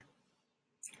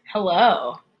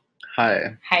Hello.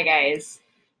 Hi. Hi, guys.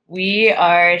 We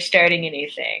are starting a new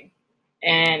thing,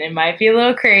 and it might be a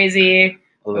little crazy, A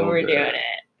but little we're bit. doing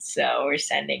it. So we're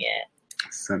sending it.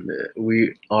 Send it.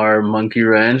 We are Monkey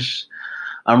Wrench.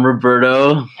 I'm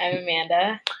Roberto, I'm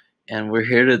Amanda. and we're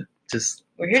here to just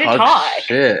We're here to talk.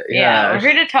 shit. Yeah, we're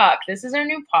here to talk. This is our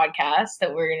new podcast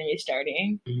that we're going to be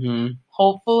starting. Mm-hmm.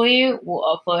 Hopefully,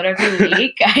 we'll upload every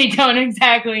week. I don't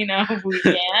exactly know if we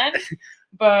can,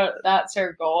 but that's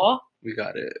our goal. We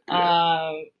got it.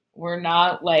 We're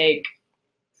not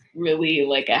really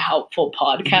like a helpful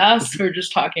podcast. We're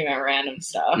just talking about random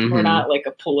stuff. Mhm. We're not like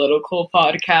a political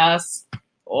podcast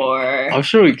or I'm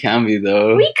sure we can be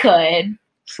though. we could.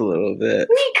 Just a little bit.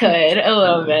 We could a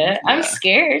little bit. I'm Yeah.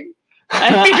 scared.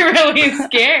 I'm really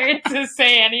scared to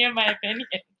say any of my opinions.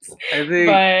 I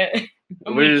think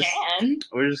But we're we just- can.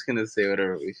 we're just gonna say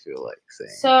whatever we feel like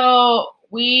saying. So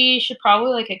we should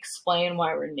probably like explain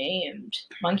why we're named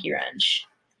Monkey Wrench.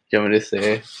 Do you want me to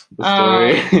say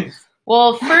the story?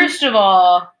 Well, first of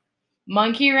all,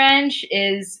 Monkey Wrench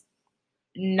is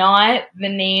not the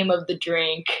name of the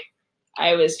drink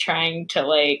I was trying to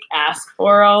like ask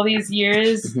for all these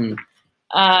years. Mhm.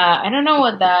 I don't know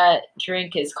what that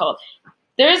drink is called.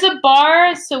 There's a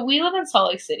bar, so we live in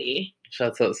Salt Lake City.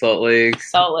 Shouts out Salt Lake.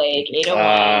 Salt Lake,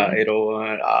 801.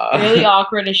 801. Really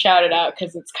awkward to shout it out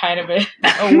because it's kind of a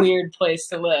weird place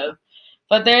to live.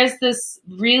 But there's this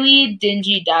really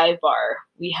dingy dive bar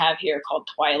we have here called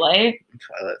Twilight.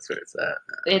 That's where it's at.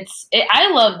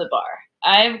 I love the bar.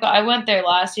 I went there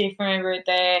last year for my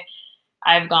birthday.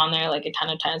 I've gone there like a ton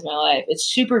of times in my life. It's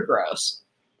super gross.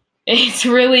 It's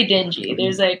really dingy.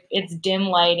 It's dim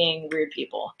lighting, weird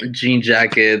people. Jean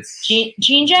jackets.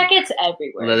 Jean jackets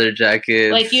everywhere. Leather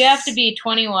jackets. Like you have to be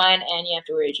 21 and you have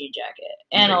to wear a jean jacket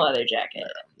and a leather jacket.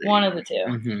 One of the two.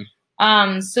 Mm-hmm.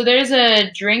 So there's a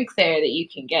drink there that you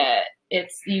can get.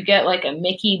 You get like a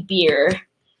Mickey beer.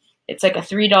 It's like a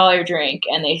 $3 drink,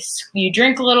 and you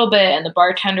drink a little bit, and the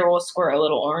bartender will squirt a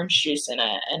little orange juice in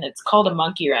it, and it's called a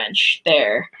Monkey Wrench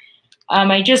there.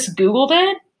 I just Googled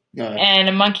it,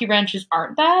 and Monkey Wrenches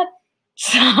aren't that.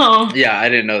 So yeah, I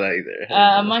didn't know that either.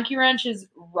 Monkey Wrench is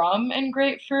rum and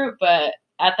grapefruit, but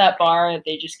at that bar,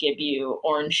 they just give you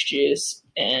orange juice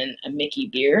and a Mickey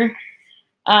beer.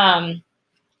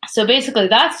 So basically,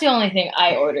 that's the only thing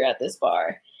I order at this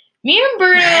bar. Me and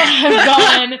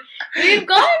Bruno we've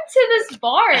gone to this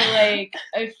bar like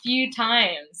a few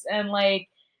times, and like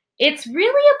it's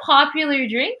really a popular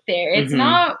drink there. It's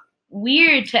not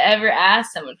weird to ever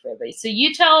ask someone for it. So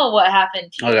you tell what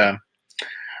happened to you.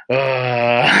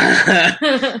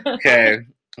 Okay. Okay.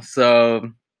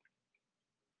 So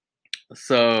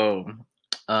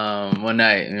one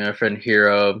night, my friend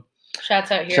Hero. Shouts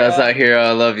out Hero. Shouts out Hero.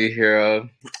 I love you, Hero.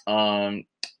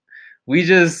 We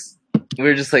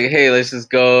were just like, hey, let's just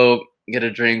go get a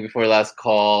drink before last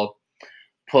call.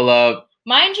 Pull up.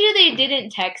 Mind you, they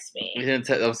didn't text me.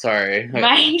 I'm sorry.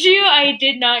 Mind you, I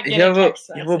did not get a text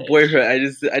message. You have a boyfriend. I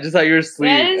just thought you were asleep.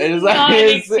 That is not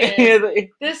an excuse.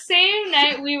 The same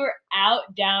night we were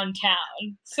out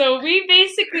downtown, so we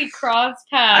basically crossed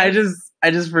paths.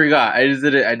 I just forgot. I just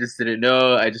didn't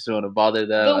know. I just don't want to bother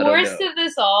them. The worst of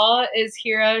this all is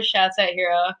Hero. Shouts out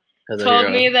Hero.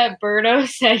 Told me that Berto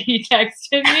said he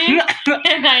texted me,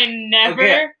 and I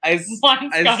never once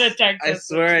got a text. I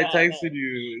swear I texted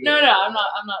you. No, I'm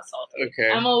not salty. Okay,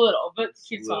 I'm a little, but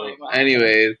keep telling me.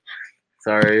 Anyways,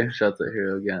 sorry. Shouts out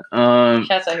Hero again.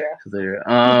 Shouts out Hero.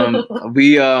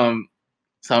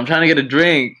 So I'm trying to get a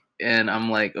drink, and I'm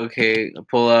like, okay, I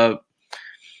pull up,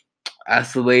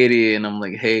 ask the lady, and I'm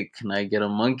like, hey, can I get a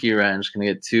Monkey Wrench? Can I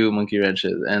get 2 Monkey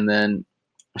Wrenches? And then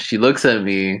she looks at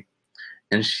me.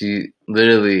 And she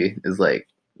literally is like,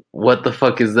 what the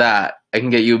fuck is that? I can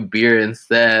get you a beer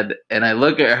instead. And I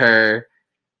look at her,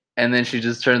 and then she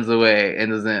just turns away and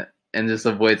just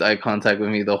avoids eye contact with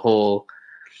me the whole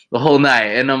night.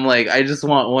 And I'm like, I just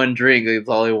want one drink. That's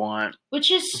all I want.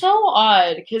 Which is so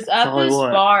odd, because at this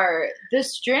bar,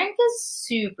 this drink is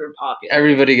super popular.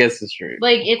 Everybody gets this drink.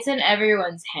 Like, it's in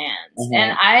everyone's hands. Mm-hmm.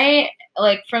 And I,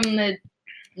 like, from the,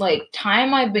 like,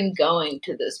 time I've been going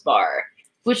to this bar,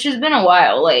 which has been a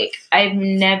while. Like, I've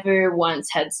never once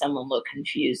had someone look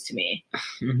confused to me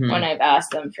when I've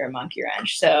asked them for a Monkey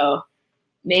Wrench. So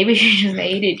maybe she just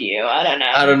hated you. I don't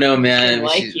know. I don't know, man.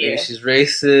 Maybe she's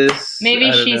racist.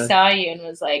 Maybe she saw you and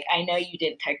was like, I know you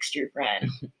didn't text your friend.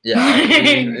 Yeah.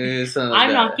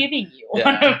 I'm not giving you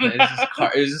one of them.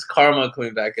 It was just karma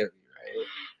coming back at me, right?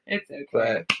 It's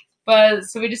okay. But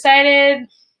so we decided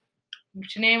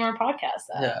to name our podcast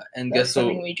that. Yeah, and that's guess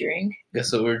something what? We drink.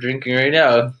 Guess what we're drinking right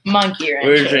now? Monkey Wrench.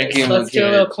 We're drinking. Let's do a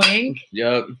little clink.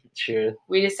 Yup. Cheers.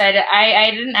 We decided.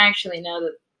 I didn't actually know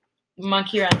that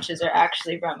monkey wrenches are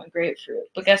actually rum and grapefruit.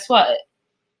 But guess what?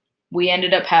 We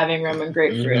ended up having rum and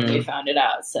grapefruit, and we found it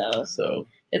out. So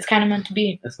it's kind of meant to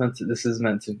be. This is meant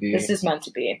to be. This is meant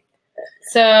to be.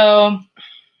 So,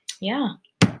 yeah,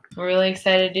 we're really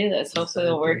excited to do this. Hopefully,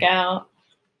 it'll work out.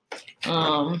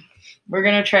 We're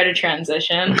gonna try to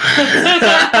transition. This is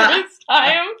our first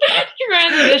time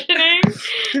transitioning,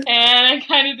 and I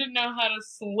kind of didn't know how to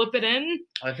slip it in.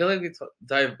 I feel like we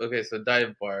dive. Okay, so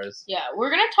dive bars. Yeah, we're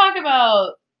gonna talk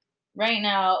about right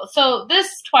now. So this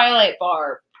Twilight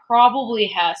bar probably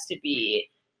has to be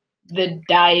the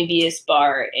diviest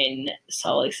bar in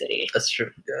Salt Lake City. That's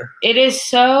true. Yeah. It is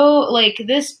so like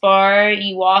this bar.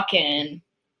 You walk in.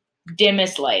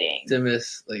 Dimmest lighting.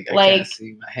 Dimmest, I can't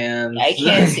see my hands. I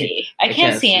can't see. I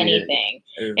can't see anything.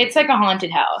 It's like a haunted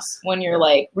house when you're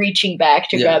like reaching back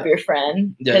to grab your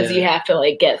friend because you have to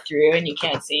like get through and you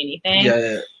can't see anything.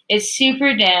 Yeah. It's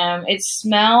super dim. It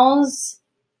smells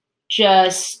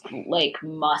just like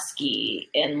musky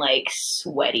and like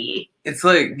sweaty. It's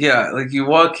like you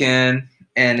walk in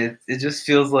and it just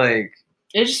feels like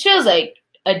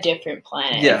a different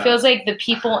planet. Yeah. It feels like the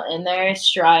people in there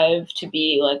strive to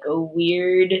be like a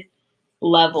weird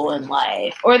level in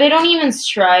life. Or they don't even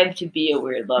strive to be a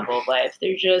weird level of life.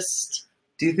 They're just...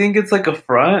 Do you think it's like a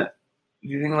front? Do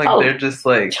you think they're just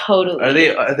like... Totally.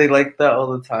 Are they like that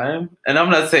all the time? And I'm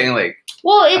not saying like...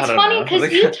 Well, it's funny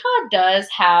because Utah does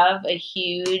have a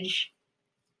huge...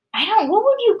 what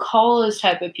would you call those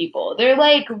type of people? They're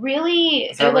like really...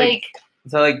 Is that like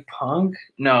punk?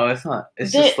 No, it's not.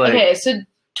 It's just like... Okay, so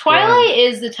Twilight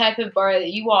is the type of bar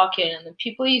that you walk in and the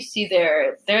people you see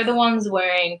there, they're the ones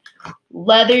wearing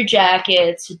leather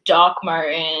jackets, Doc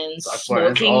Martens,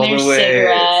 smoking their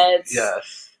cigarettes.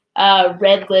 Yes.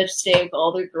 Red lipstick.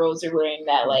 All the girls are wearing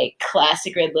that like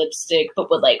classic red lipstick, but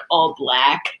with like all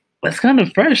black. That's kind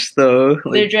of fresh though.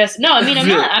 They're dressed... No, I mean, I'm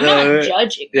not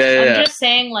judging. I'm just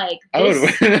saying like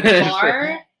this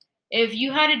bar... If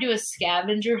you had to do a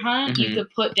scavenger hunt, you could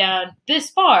put down this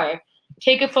bar,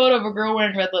 take a photo of a girl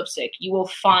wearing red lipstick. You will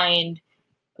find,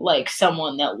 like,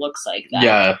 someone that looks like that.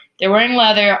 Yeah. They're wearing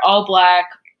leather, all black.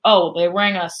 Oh, they're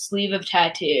wearing a sleeve of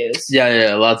tattoos.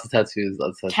 Yeah, lots of tattoos.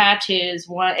 Tattoos.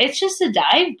 It's just a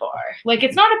dive bar. Like,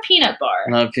 it's not a peanut bar.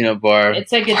 Not a peanut bar.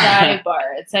 It's like a dive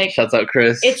bar. It's like... Shouts out,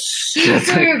 Chris. It's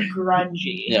super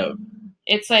grungy. Yeah.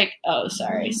 It's like, oh,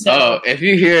 sorry. So, if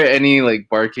you hear any like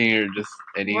barking or just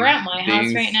any... We're at my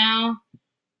house right now.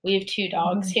 We have 2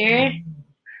 dogs here.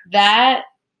 That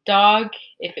dog,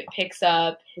 if it picks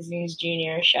up, his name's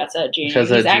Junior. Shouts out Junior.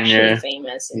 He's actually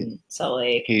famous in Salt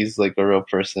Lake. He's like a real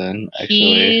person,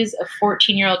 actually. He's a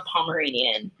 14-year-old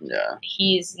Pomeranian. Yeah.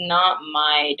 He's not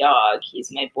my dog.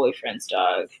 He's my boyfriend's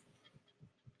dog.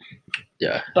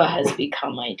 Yeah. But has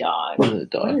become my dog. What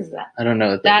is that? I don't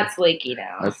know. That's Lakey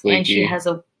now. That's Lakey. And she has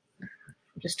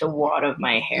just a wad of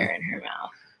my hair in her mouth.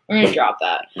 We're gonna drop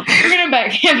that. We're gonna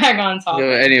get back on topic. So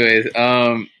anyways,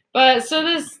 But so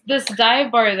this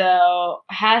dive bar though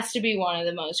has to be one of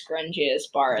the most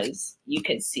grungiest bars you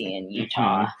could see in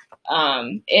Utah.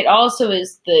 It also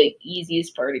is the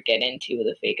easiest bar to get into with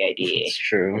a fake ID. It's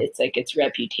true. It's like its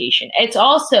reputation. It's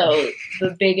also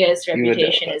the biggest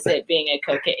reputation is it being a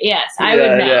cocaine. Yes, I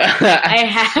would know. Yeah. I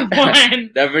have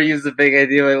one. Never used a fake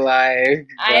ID in my life.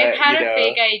 I've had a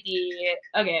fake ID.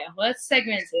 Okay, let's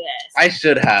segment to this. I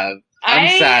should have.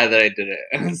 I'm sad that I did it.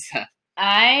 I'm sad.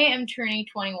 I am turning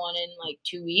 21 in like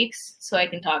 2 weeks, so I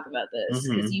can talk about this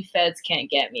because you feds can't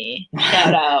get me.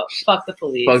 Shout out, fuck the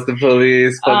police. Fuck the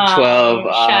police. Fuck 12.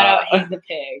 Shout out, hate the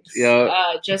pigs.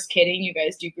 Yep. Just kidding. You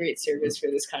guys do great service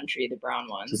for this country, the brown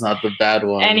ones. Just not the bad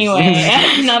ones. Anyway,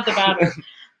 not the bad ones.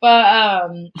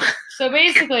 But so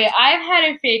basically, I've had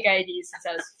a fake ID since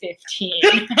I was 15.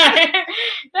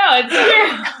 No, it's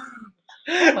true.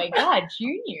 Oh my god,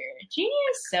 Junior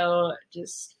is so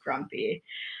just grumpy.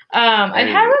 I've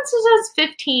had one since I was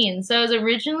 15. So I was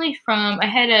originally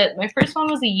my first one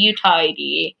was a Utah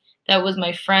ID that was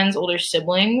my friend's older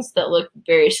siblings that looked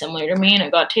very similar to me, and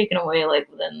it got taken away like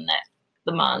within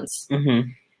the months.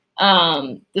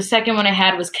 The second one I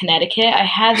had was Connecticut. I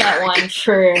had that one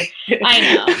for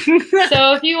I know.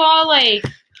 So if you all like,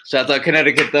 shout out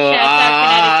Connecticut though. Shout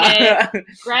out Connecticut,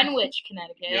 Greenwich,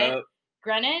 Connecticut. Yep.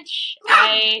 Greenwich.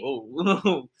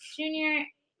 Junior.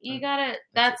 You gotta.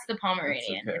 That's the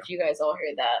Pomeranian. Okay. If you guys all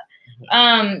heard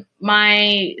that.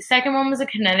 My second one was a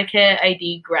Connecticut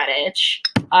ID, Greenwich.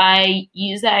 I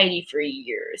used that ID for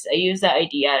years. I used that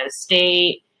ID out of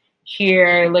state,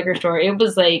 here, liquor store. It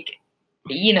was like,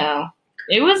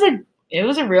 it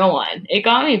was a real one. It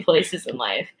got me places in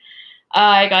life.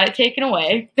 I got it taken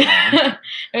away. It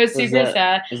was super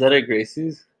sad. Is that at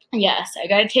Gracie's? Yes, I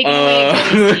gotta take away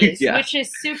Gracie's, yeah. which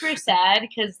is super sad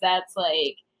because that's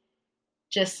like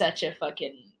just such a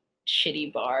fucking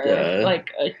shitty bar. Yeah.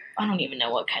 Like I don't even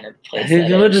know what kind of I place think that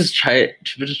people is. just try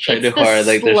It's too the hard.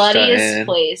 Like they're sluttiest shutting.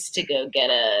 place to go get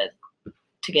a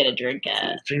drink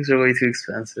at. Drinks are way too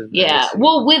expensive. Yeah.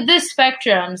 Well, with this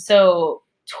spectrum, so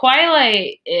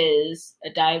Twilight is a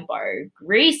dive bar.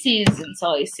 Gracie's in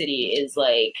Salt Lake City is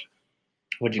like,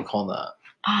 What do you call that?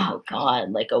 oh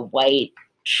god, like a white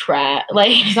trash.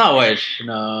 Like It's not white.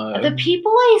 No. the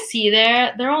people I see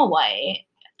there, they're all white.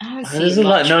 I don't see There's a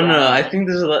lot. much No. brown. I think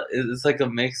there's a lot. It's like a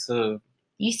mix of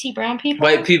You see brown people?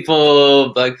 white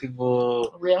people, black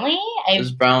people. Really?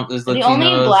 There's brown. There's Latinos. The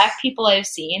only black people I've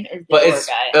seen is the but door it's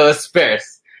guy.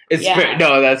 sparse. It's Yeah. sparse.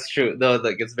 No, that's true. No,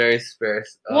 like it's very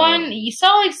sparse. One, you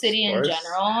Salt Lake City in sparse?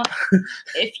 general.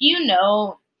 If you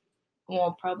know,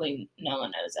 well, probably no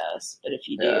one knows us, but if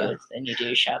you do, Yeah. then you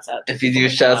do. Shouts out. To If you do, people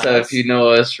who shouts know out us. if you know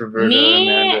us, Roberto, Me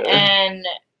Amanda. and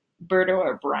Berto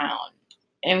are brown,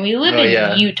 and we live Oh, in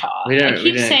yeah. Utah. We I didn't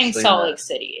keep saying explain Salt that. Lake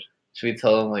City. Should we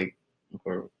tell them like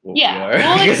what Yeah, we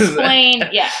are? we'll explain.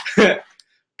 Yeah.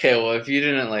 Okay, well, if you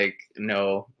didn't like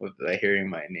know with hearing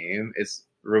my name, it's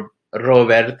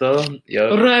Roberto.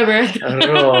 Yup. Robert.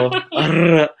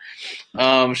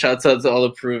 Shouts out to all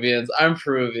the Peruvians. I'm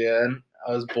Peruvian.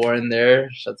 I was born there.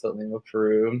 Shouts out Lima,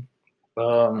 Peru.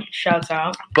 Shouts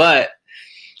out. But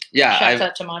yeah, Shouts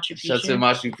out to Machu Picchu. Shouts to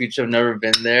Machu Picchu. I've never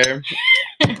been there.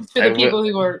 For the people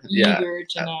who are eager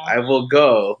to know. I will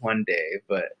go one day,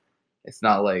 but it's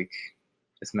not like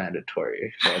it's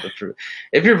mandatory for all the Peru.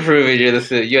 If you're Peruvian, you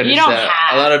understand. You don't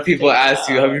have a lot of people to ask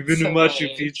you, go. "Have you been to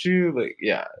Machu Picchu?" Like,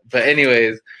 yeah. But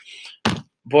anyways,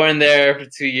 born there for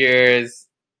 2 years,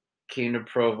 came to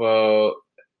Provo,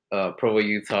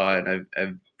 Utah, and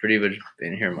I've pretty much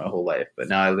been here my whole life. But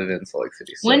now I live in Salt Lake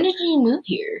City. So. When did you move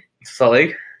here? Salt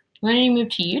Lake. When did you move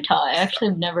to Utah? I actually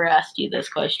have never asked you this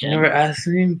question. You never asked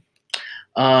me?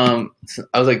 I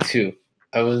was like 2.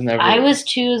 I was never. I was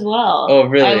 2 as well. Oh,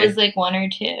 really? I was like 1 or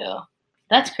 2.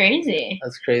 That's crazy.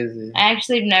 That's crazy. I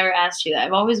actually have never asked you that.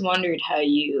 I've always wondered how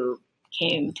you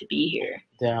came to be here.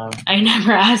 Damn. I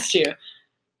never asked you.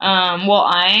 Well,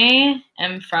 I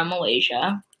am from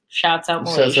Malaysia. Shouts out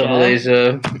Malaysia. Shouts out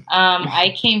Malaysia.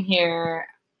 I came here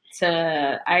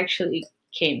I actually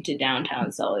came to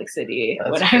downtown Salt Lake City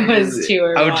when I was 2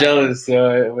 or 1. I'm jealous, so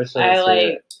I wish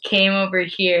I came over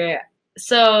here.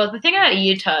 So the thing about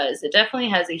Utah is it definitely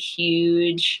has a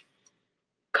huge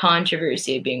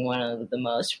controversy of being one of the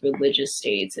most religious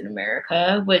states in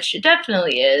America, which it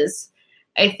definitely is.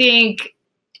 I think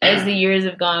as the years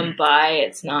have gone by,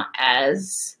 it's not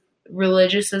as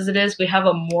religious as it is. We have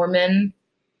a Mormon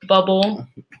bubble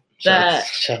that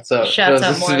shouts out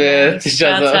Mormons,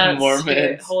 shouts out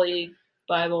Mormons, Holy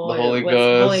Bible, the Holy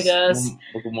Ghost,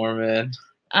 Book of Mormon.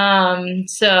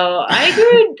 So I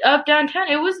grew up downtown.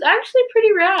 It was actually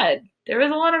pretty rad. There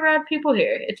was a lot of rad people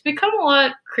here. It's become a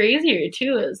lot crazier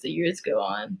too as the years go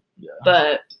on. Yeah.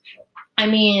 But I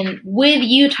mean, with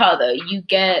Utah though, you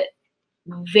get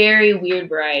very weird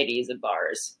varieties of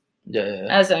bars. Yeah.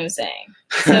 As I'm saying.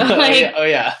 So like, oh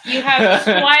yeah. You have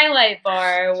Twilight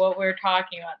Bar, what we're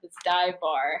talking about, this dive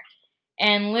bar.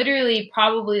 And literally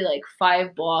probably like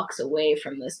 5 blocks away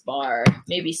from this bar,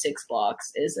 maybe 6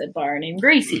 blocks, is a bar named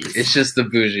Gracie's. It's just the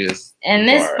bougiest. And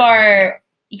this bar,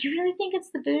 you really think it's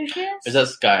the bougiest? Is that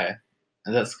Sky?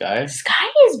 Sky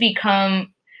has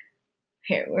become...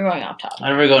 Here, we're going off topic. I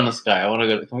never go to Sky. I want to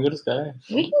go. Can we go to Sky?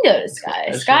 We can go to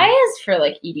Sky. Sky is for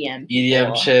like EDM people.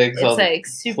 EDM chicks. It's like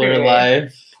super... Plur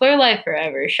Life. Plur Life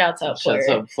forever. Shouts out Plur. Shouts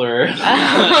out Plur.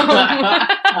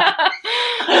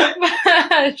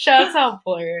 Shouts out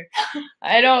Plur.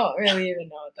 I don't really even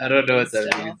know what that I don't know means, what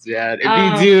that so. means, yeah.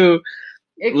 If you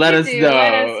do, let us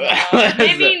know.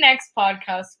 Maybe next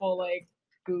podcast we'll like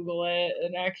Google it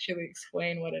and actually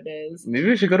explain what it is. Maybe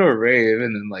we should go to a rave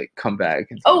and then like come back.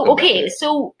 And Oh, okay.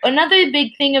 So another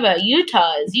big thing about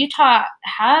Utah is Utah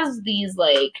has these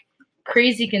like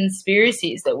crazy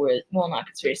conspiracies that we're, well, not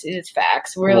conspiracies, it's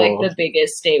facts. We're like the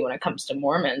biggest state when it comes to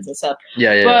Mormons and stuff.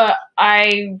 Yeah. But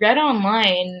I read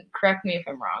online, correct me if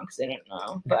I'm wrong because I don't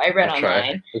know, but I read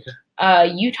online.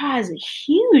 Okay. Utah has a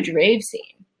huge rave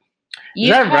scene. Is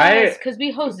that right? Because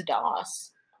we host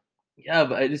DOS. Yeah,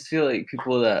 but I just feel like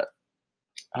people that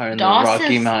are in DOS the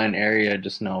Rocky Mountain area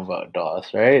just know about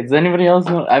DOS, right? Does anybody else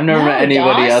know? I've never met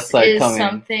anybody DOS outside coming. Is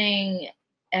something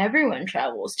everyone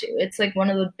travels to. It's like one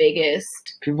of the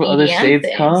biggest people other states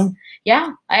things. Come.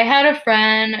 Yeah, I had a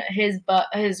friend. His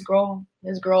girl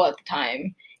at the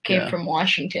time came from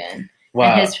Washington.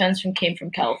 Wow. And his friends came from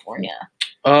California.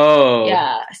 Oh.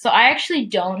 Yeah. So I actually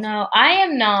don't know. I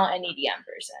am not an EDM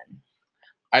person.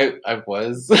 I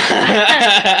was.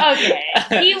 Okay,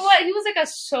 he was like a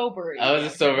sober. I was a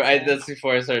sober. person. That's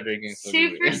before I started drinking.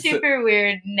 Super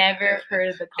weird. Never heard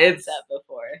of the It's- concept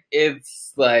before.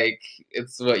 It's like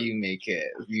it's what you make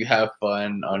it. You have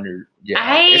fun on your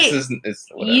it's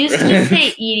whatever. Used to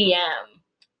say EDM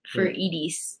for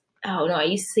EDC. Oh no, I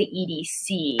used to say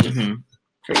EDC Mhm.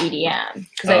 for EDM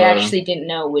because I actually didn't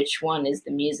know which one is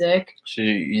the music. So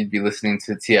you'd be listening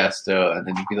to Tiesto, and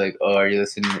then you'd be like, "Oh, are you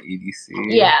listening to EDC?"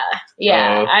 Yeah.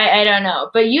 Oh. I don't know,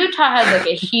 but Utah has like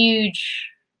a huge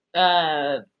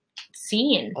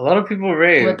scene A lot of people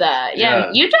rave with that.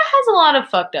 Yeah, Utah has a lot of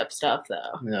fucked up stuff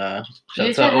though. Yeah.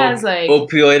 Utah has like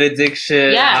opioid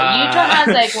addiction. Yeah, Utah has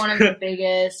like one of the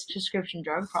biggest prescription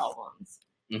drug problems.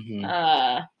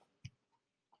 Mhm.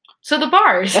 So the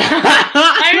bars.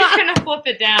 I'm just gonna flip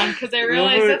it down because I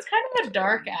realized that's kind of a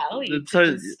dark alley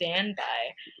to stand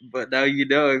by. But now you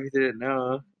know if you didn't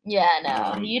know. Yeah,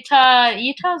 no.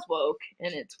 Utah's woke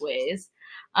in its ways.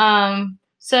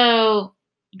 So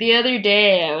the other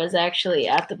day I was actually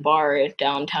at the bar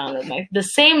downtown with the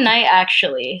same night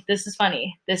actually. This is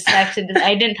funny.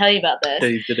 I didn't tell you about this. Yeah,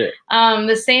 you did it.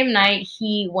 The same night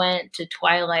he went to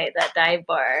Twilight, that dive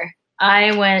bar.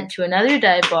 I went to another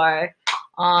dive bar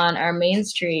on our main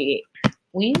street.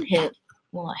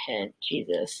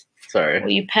 Jesus. Sorry. Well,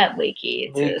 you pet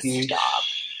Lakey to Lakey. stop.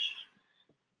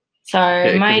 Sorry,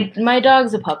 Okay, my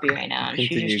dog's a puppy right now, and she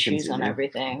continue, just chews on continue.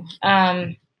 everything.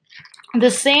 The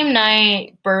same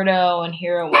night, Berto and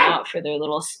Hero went out for their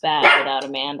little spat without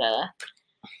Amanda.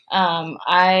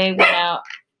 I went out.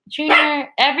 Junior,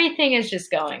 everything is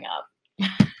just going up.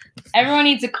 Everyone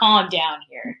needs to calm down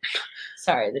here.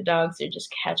 Sorry, the dogs are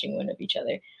just catching wind of each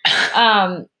other.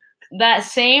 That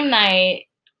same night,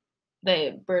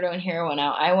 Berto and Hero went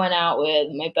out. I went out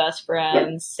with my best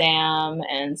friends, Sam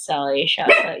and Sally.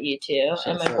 Shouts out you two.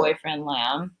 And my boyfriend,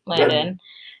 Landon.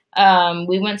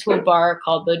 We went to a bar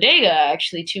called Bodega,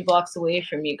 actually 2 blocks away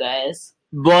from you guys.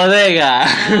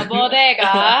 Bodega.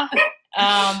 Bodega.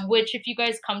 Which if you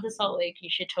guys come to Salt Lake, you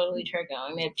should totally try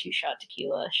going. They have $2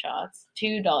 tequila shots.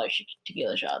 $2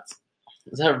 tequila shots.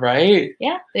 Is that right?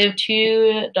 Yeah, they have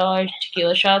 $2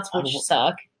 tequila shots, which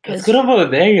suck. Let's go to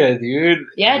Bodega, dude.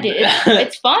 Yeah, dude,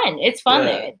 it's fun. It's fun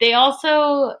Yeah. there. They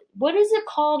also, what is it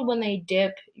called when they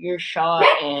dip your shot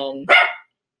in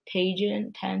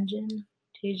Tajin? Tangent.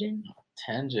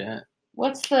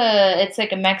 It's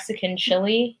like a Mexican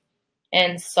chili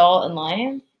and salt and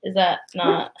lime. Is that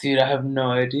not? Dude, I have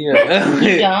no idea.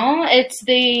 You don't?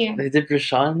 They dip your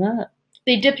shot in that?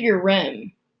 They dip your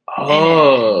rim.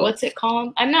 Oh. What's it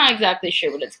called? I'm not exactly sure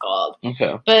what it's called.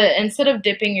 Okay. But instead of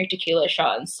dipping your tequila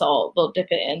shot in salt, they'll dip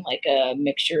it in like a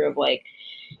mixture of like.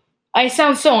 I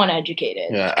sound so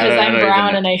uneducated because I'm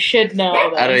brown and I should know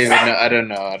this. I don't even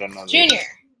know. I don't know. Junior,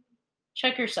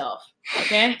 check yourself,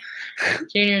 okay?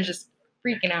 Junior's just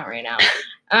freaking out right now.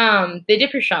 They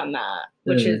dip your shot in that,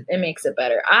 which is it makes it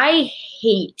better. I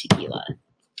hate tequila.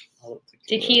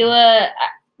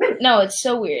 No, it's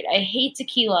so weird. I hate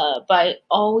tequila, but I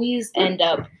always end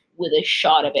up with a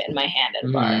shot of it in my hand at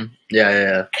a bar.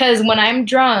 Yeah. Because when I'm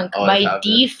drunk, my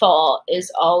default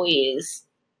is always,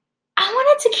 I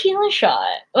want a tequila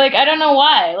shot. Like, I don't know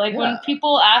why. Like, when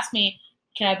people ask me,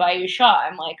 can I buy you a shot?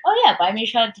 I'm like, oh yeah, buy me a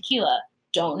shot of tequila.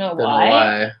 Don't know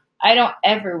why. I don't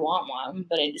ever want one,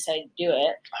 but I decided to do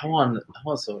it. I want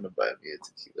someone to buy me a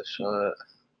tequila shot.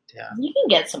 Yeah. You can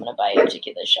get someone to buy you a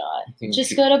tequila shot.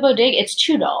 Just go to Bodega. It's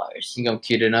 $2. You think I'm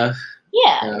cute enough?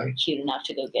 Yeah, you're cute enough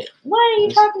to go get it. What are you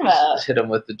talking about? Just hit him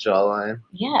with the jawline.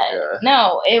 Yeah.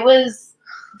 No, it was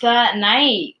that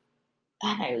night.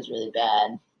 That night was really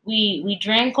bad. We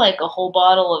drank like a whole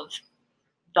bottle of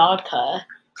vodka.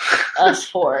 Us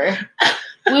 4.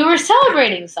 We were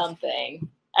celebrating something.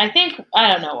 I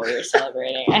don't know what we were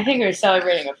celebrating. I think we were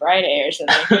celebrating a Friday or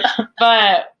something.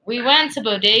 But we went to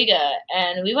Bodega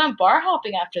and we went bar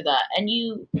hopping after that. And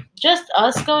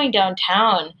us going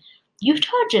downtown,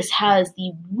 Utah just has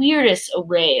the weirdest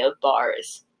array of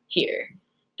bars here.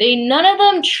 None of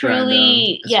them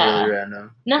truly, really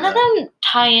random. None of them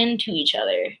tie into each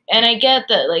other. And I get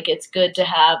that, like, it's good to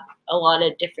have a lot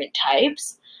of different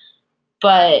types,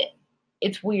 but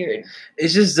it's weird. It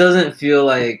just doesn't feel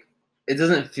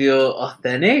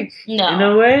authentic in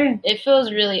a way. It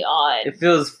feels really odd. It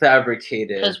feels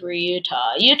fabricated. Because we're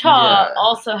Utah. Utah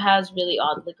also has really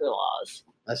odd liquor laws.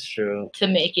 That's true. To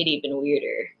make it even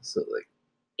weirder. So, like,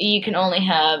 you can only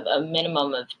have a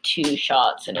minimum of 2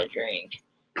 shots in a drink.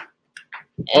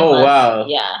 Wow.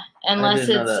 Yeah. Unless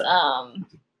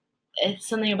it's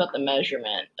something about the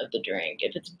measurement of the drink.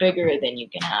 If it's bigger, then you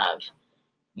can have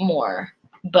more.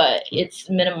 But it's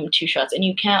minimum 2 shots. And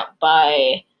you can't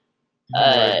buy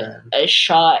a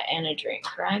shot and a drink,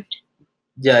 correct?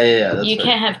 Yeah. That's you right.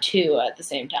 can't have two at the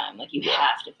same time. Like, you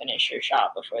have to finish your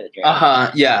shot before the drink.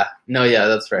 Yeah. No, yeah,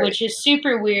 that's right. Which is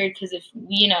super weird because if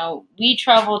we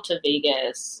travel to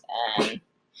Vegas and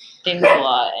things a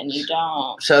lot, and you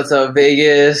don't. Shouts out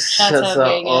Vegas. Shouts out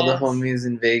Vegas. All the homies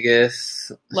in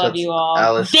Vegas. Love you all.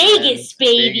 Allison. Vegas,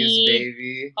 baby. Vegas,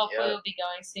 baby. Hopefully we'll be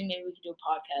going soon. Maybe we can do a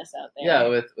podcast out there. Yeah,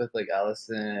 with like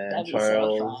Allison and That'd be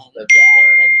Charles. so fun. That'd be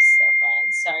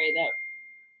fun. Sorry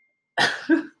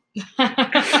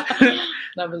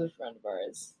that was a friend of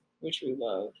ours, which we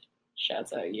love.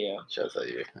 Shouts out you. Shouts out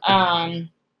you.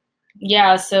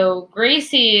 Yeah, so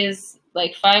Gracie is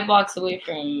like 5 blocks away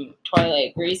from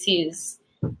Twilight. Gracie's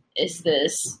is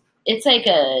this. It's like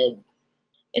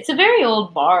it's a very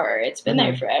old bar. It's been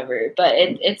there forever, but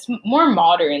it's more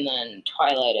modern than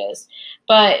Twilight is.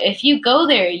 But if you go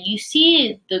there, you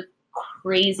see the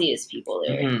craziest people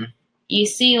there. Mm-hmm. You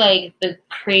see like the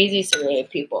craziest array of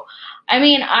people. I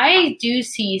mean, I do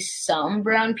see some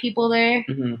brown people there.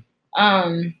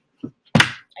 Mm-hmm.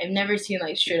 I've never seen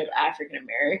like straight up African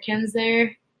Americans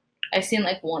there. I've seen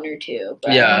like one or two,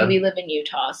 but we live in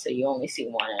Utah, so you only see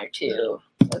one or two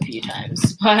a few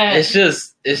times. But it's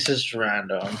just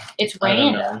random. It's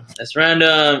random. It's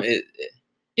random.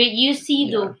 But you see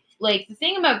the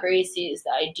thing about Gracie is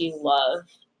that I do love.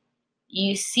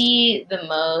 You see the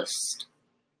most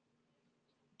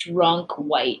drunk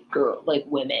white girl, like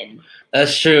women.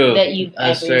 That's true. That you've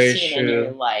ever seen in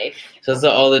your life. So it's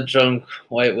all the drunk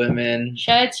white women.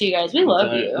 Shout out to you guys. We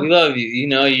love you. We love you.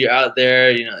 You're out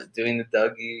there, doing the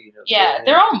Dougie.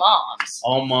 They're all moms.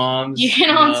 All moms. You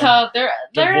can all tell they're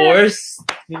divorced.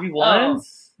 Maybe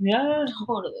once. Yeah.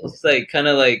 Totally. It's like kind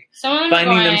of like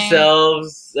finding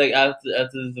themselves like after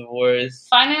the divorce.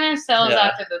 Finding themselves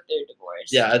after the third divorce.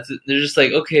 Yeah, they're just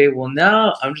like, okay, well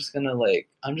now I'm just gonna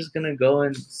go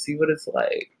and see what it's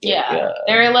like. Yeah.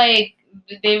 They're like,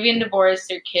 they've been divorced,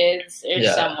 their kids are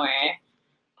somewhere,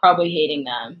 probably hating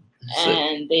them.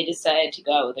 And they decide to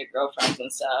go out with their girlfriends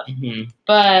and stuff. Mm-hmm.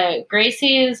 But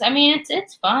Gracie is, I mean,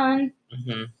 it's fun.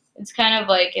 Mm-hmm. It's kind of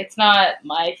like, it's not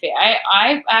my favorite.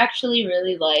 I actually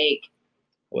really like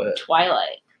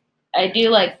Twilight. I do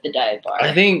like the dive bar.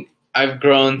 I think I've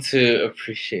grown to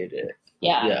appreciate it.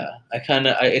 Yeah. Yeah.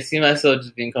 I see myself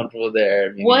just being comfortable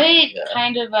there. Maybe,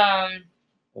 kind of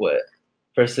what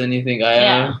person you think I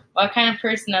am? What kind of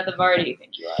person at the bar do you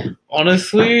think you are?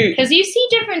 Honestly, because you see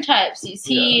different types. You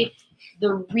see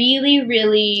the really,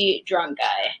 really drunk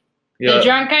guy. Yeah. The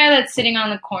drunk guy that's sitting on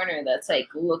the corner that's like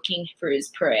looking for his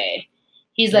prey.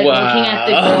 He's like looking at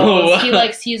the girls. He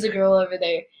like sees a girl over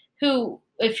there who,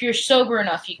 if you're sober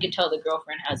enough, you can tell the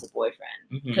girlfriend has a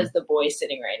boyfriend because the boy's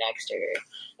sitting right next to her.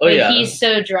 Oh, but he's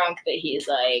so drunk that he's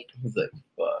like,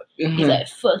 fuck. He's like,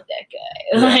 fuck that guy.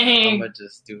 Yeah, like, I'm gonna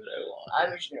just do what I want.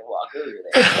 I'm just gonna walk over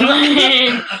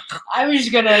there. I'm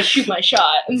just gonna shoot my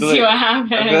shot and see what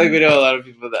happens. I feel like we know a lot of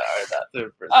people that are that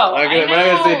third person. Oh, we're not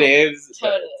gonna say names.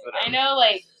 Totally. I know,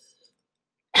 like,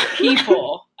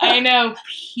 people. I know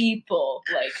people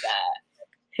like that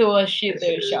who will shoot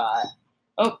their shot.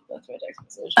 Oh, that's my text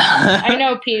message. I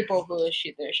know people who will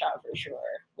shoot their shot for sure.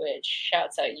 Which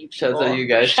shouts out you people. Shouts out you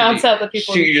guys. Shouts out the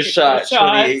people shoot who your shoot shot.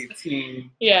 their 2018.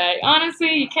 Yeah,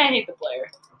 honestly, you can't hate the player.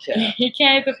 Yeah. You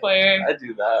can't hate the player. I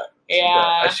do that.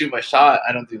 Yeah. I shoot my shot.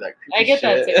 I don't do that creepy I get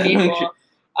shit. that too, people.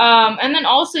 And then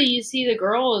also you see the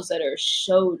girls that are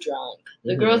so drunk.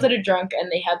 The girls that are drunk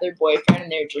and they have their boyfriend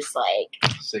and they're just like,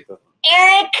 sick of them.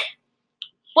 Eric,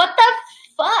 what the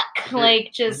fuck?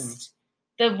 Like, just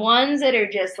the ones that are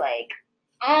just like,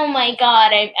 oh my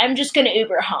god, I'm just gonna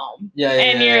Uber home. Yeah,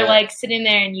 and you're like sitting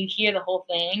there and you hear the whole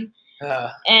thing.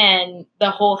 And the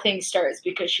whole thing starts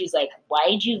because she's like,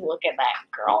 why'd you look at that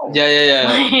girl? Yeah.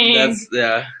 Like,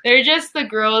 they're just the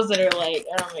girls that are like,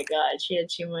 oh my god, she had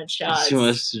too much shots. Too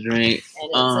much to drink. And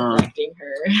it's affecting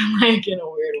her, like, in a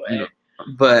weird way.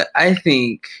 But I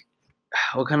think,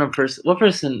 what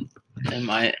person am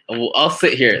I? Well, I'll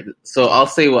sit here. So I'll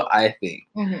say what I think.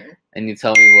 And you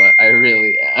tell me what I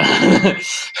really am.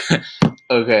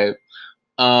 Okay.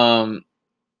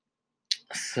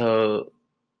 So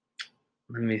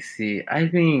let me see. I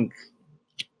think,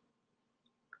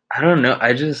 I don't know.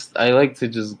 I like to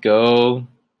just go.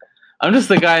 I'm just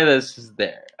the guy that's just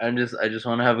there. I just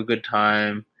want to have a good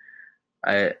time.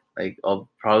 I'll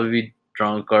probably be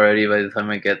drunk already by the time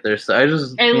I get there. So I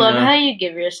love how you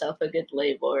give yourself a good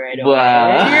label right away.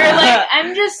 Wow. You're like,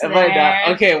 I'm just there.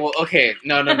 Okay.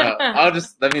 No.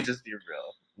 Let me just be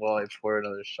real while I pour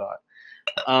another shot.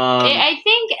 I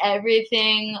think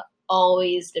everything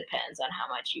always depends on how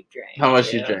much you drink. How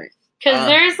much you drink. Because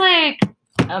there's like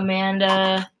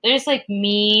Amanda, there's like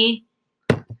me,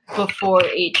 before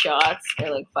 8 shots or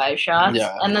like 5 shots,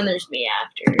 Yeah. and then there's me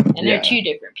after, and they're Yeah. 2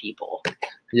 different people.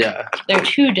 Yeah. They're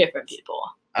 2 different people.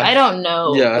 I don't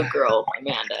know the girl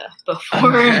Amanda before.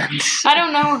 I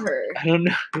don't know her. I don't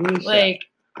know. Who is Like,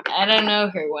 I don't know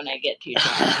her when I get too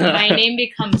drunk. My name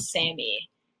becomes Sammy.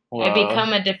 Wow. I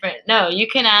become a different. No, you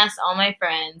can ask all my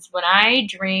friends. When I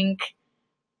drink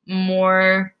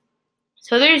more.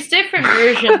 So there's different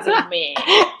versions of me.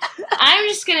 I'm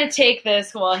just going to take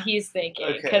this while he's thinking.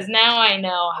 Because now I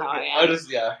know how I am. I'll just,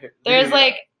 There's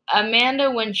like Amanda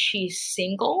when she's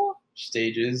single.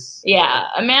 Stages. Yeah,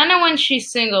 Amanda when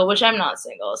she's single, which I'm not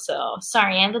single, so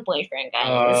sorry, I have a boyfriend,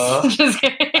 guys. Just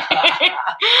kidding.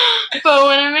 But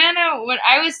when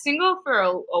I was single for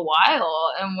a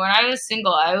while, and when I was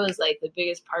single, I was like the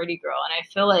biggest party girl, and I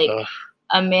feel like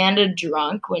Amanda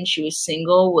drunk when she was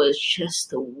single was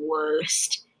just the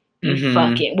worst.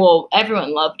 Well,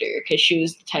 everyone loved her because she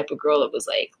was the type of girl that was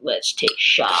like, let's take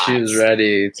shots. She was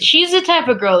ready. She's the type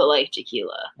of girl that liked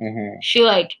tequila.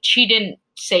 She didn't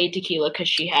say tequila because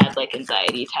she had like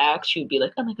anxiety attacks. She would be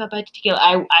like, oh my god, buy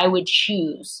tequila. I would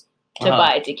choose to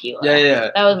buy tequila. Yeah.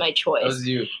 That was my choice. That was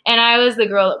you. And I was the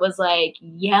girl that was like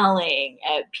yelling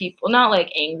at people, not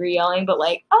like angry yelling, but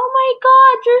like, oh my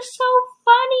god, you're so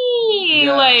funny.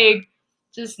 Yeah. Like,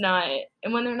 just not.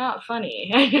 And when they're not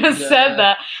funny, I just said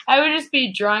that. I would just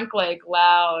be drunk, like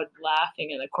loud, laughing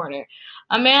in the corner.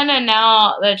 Amanda,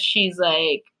 now that she's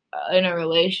like in a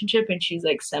relationship and she's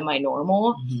like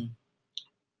semi-normal,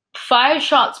 5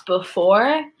 shots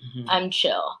before, I'm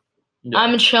chill. Yeah.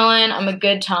 I'm chilling. I'm a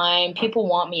good time. People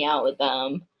want me out with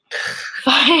them.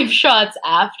 5 shots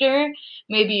after,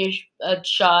 maybe a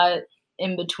shot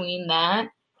in between that.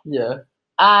 Yeah.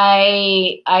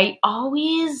 I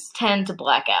always tend to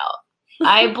black out.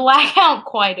 I black out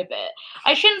quite a bit.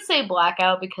 I shouldn't say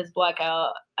blackout because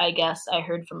blackout, I guess I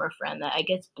heard from a friend that I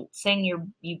guess saying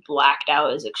you blacked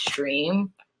out is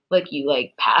extreme. Like you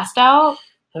like passed out.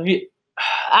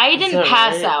 I didn't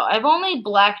pass out. I've only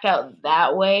blacked out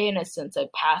that way in a sense. I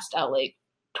passed out like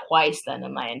twice then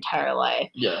in my entire life.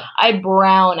 Yeah. I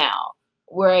brown out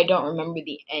where I don't remember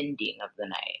the ending of the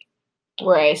night.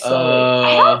 Where I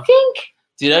I don't think.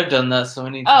 Dude, I've done that so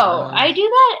many times. Oh, I do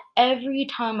that every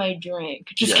time I drink.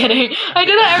 Just kidding. I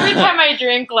do that every time I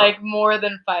drink like more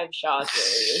than 5 shots.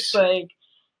 It's like,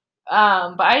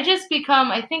 but I just become,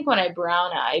 I think when I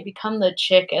brown out, I become the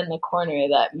chick in the corner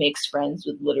that makes friends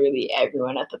with literally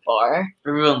everyone at the bar.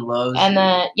 Everyone loves and you.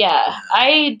 then,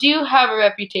 I do have a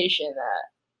reputation that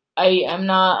I'm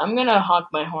going to honk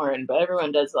my horn, but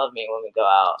everyone does love me when we go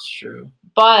out. It's true.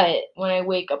 But when I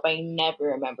wake up, I never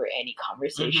remember any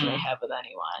conversation I have with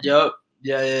anyone. Yep.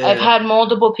 Yeah. I've had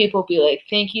multiple people be like,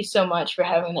 thank you so much for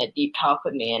having that deep talk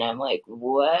with me. And I'm like,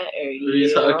 what are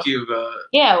you talking about?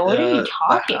 Yeah, what are you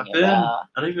talking about?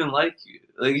 I don't even like you.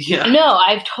 Like, No,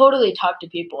 I've totally talked to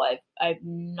people I've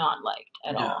not liked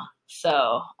at all.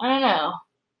 So, I don't know.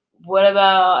 What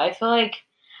about, I feel like,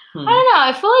 I don't know.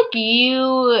 I feel like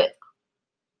you,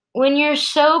 when you're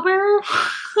sober...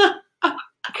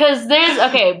 Because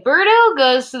Birdo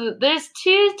goes to, there's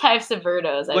 2 types of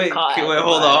Birdos I've caught. Wait,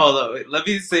 hold on. Wait, let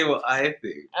me say what I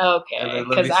think. Okay,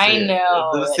 because I know.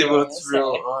 Let me say what's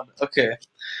real on. Okay.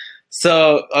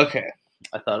 So, I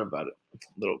thought about it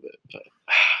a little bit, but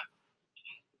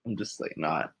I'm just like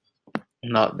not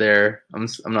there. I'm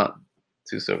not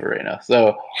too sober right now.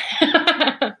 So.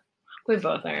 We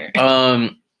both aren't.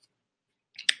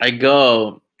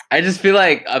 I just feel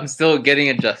like I'm still getting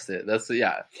adjusted. That's,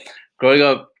 growing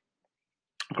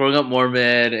up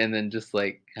Mormon and then just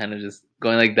like kind of just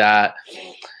going like that.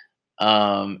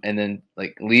 And then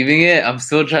like leaving it, I'm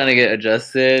still trying to get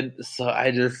adjusted. So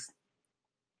I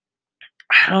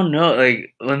don't know.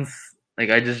 Like once,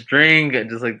 like I just drink, I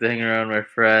just like to hang around my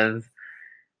friends.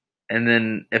 And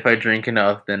then if I drink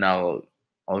enough, then I'll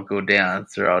go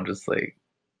dance or I'll just like,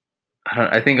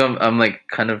 I think I'm like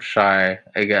kind of shy,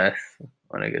 I guess,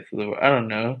 when I get to the bar. I don't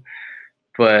know.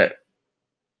 But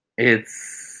I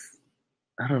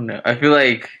don't know. I feel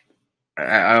like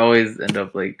I always end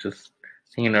up like just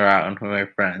hanging around with my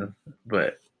friends.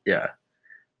 But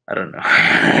I don't know.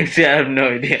 Actually, I have no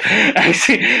idea.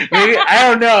 Actually, maybe I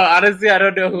don't know. Honestly, I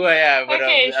don't know who I am. But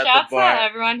shouts out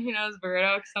everyone who knows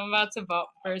Birdo because I'm about to vote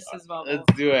versus Bubble.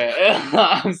 Let's do it.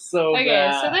 I'm so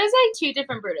bad. So there's like 2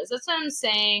 different Birdos. That's what I'm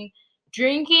saying.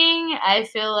 Drinking, I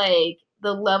feel like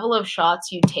the level of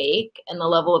shots you take and the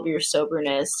level of your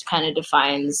soberness kind of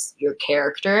defines your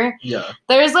character. Yeah.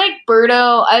 There's like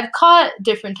Berto. I've caught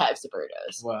different types of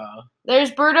Bertos. Wow.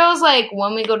 There's Bertos like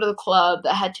when we go to the club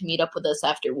that had to meet up with us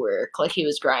after work. Like he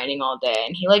was grinding all day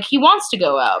and he wants to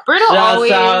go out. Berto Shouts out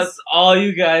always. all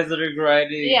you guys that are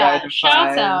grinding. Yeah,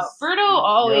 shouts out. Berto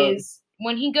always,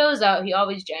 when he goes out, he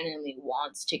always genuinely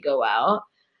wants to go out.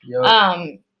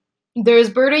 Yep. There's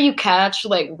Berta you catch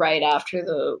like right after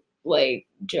the like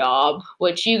job,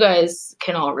 which you guys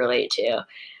can all relate to.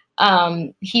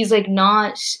 He's like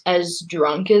not as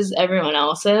drunk as everyone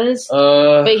else is,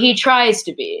 but he tries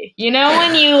to be. You know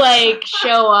when you like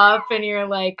show up and you're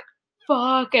like,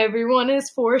 fuck, everyone is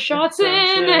 4 shots in,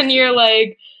 and you're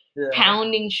like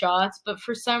pounding shots, but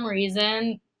for some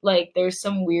reason, like there's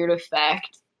some weird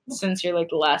effect since you're like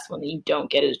the last one that you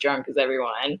don't get as drunk as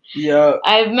everyone. Yeah.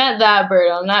 I've met that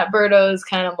Berto, and that Berto is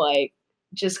kind of like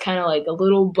just kind of like a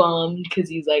little bummed because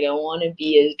he's like, I want to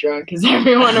be as drunk as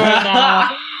everyone right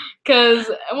now. Because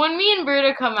when me and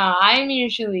Berto come out, I'm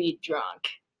usually drunk.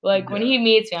 Like when he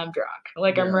meets me, I'm drunk.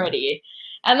 Like I'm ready.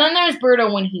 And then there's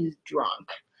Berto when he's drunk.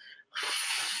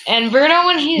 And Berto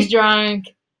when he's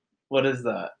drunk. What is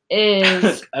that?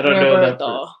 Is I don't know that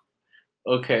person.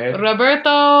 Okay.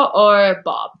 Roberto or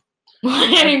Bob.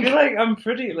 I feel like I'm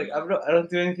pretty like I don't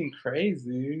do anything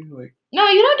crazy. Like no,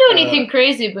 you don't do anything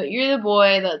crazy, but you're the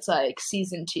boy that's like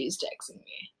season 2's texting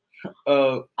me.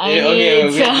 Oh, okay.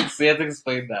 We have to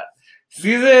explain that.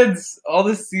 Seasons, all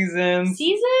the seasons.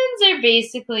 Seasons are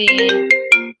basically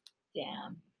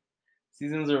damn.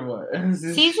 Seasons are what?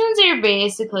 Seasons are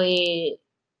basically.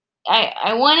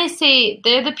 I want to say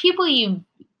they're the people you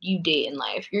date in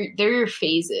life. They're your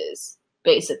phases.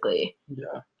 Basically.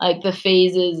 Yeah. Like the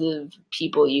phases of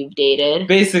people you've dated.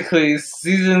 Basically,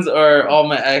 seasons are all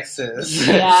my exes.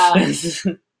 Yeah.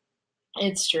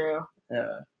 It's true.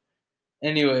 Yeah.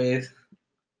 Anyways.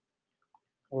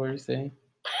 What were you saying?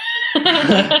 So,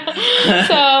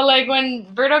 like, when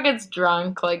Berto gets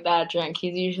drunk, like that drunk,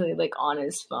 he's usually, like, on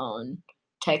his phone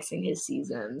texting his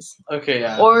seasons. Okay,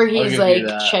 yeah. Or he's like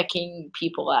checking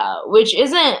people out, which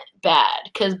isn't bad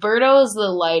because Berto is the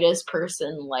lightest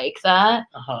person like that.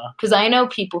 Because I know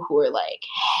people who are like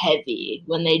heavy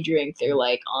when they drink, they're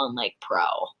like on like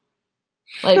prowl,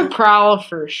 like prowl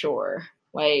for sure.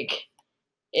 Like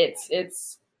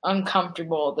it's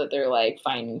uncomfortable that they're like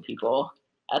finding people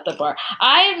at the bar.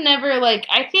 I've never like.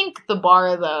 I think the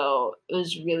bar though it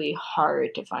was really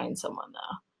hard to find someone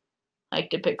though, like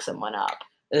to pick someone up.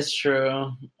 It's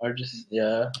true. Or just,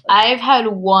 yeah. I've had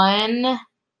one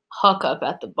hookup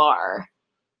at the bar,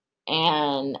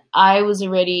 and I was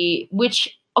already,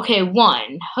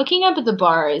 one, hooking up at the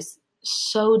bar is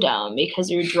so dumb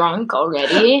because you're drunk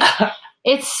already.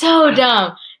 It's so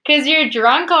dumb because you're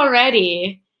drunk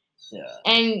already. Yeah.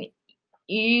 And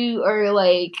you are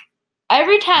like,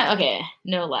 every time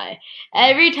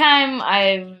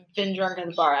I've been drunk at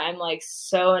the bar, I'm like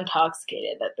so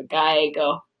intoxicated that the guy I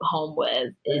go home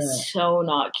with is so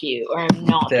not cute, or I'm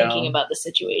not thinking about the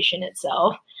situation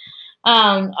itself.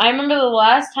 I remember the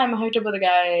last time I hooked up with a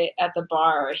guy at the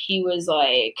bar, he was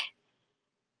like,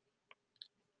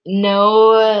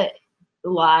 no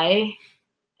lie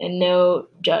and no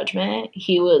judgment,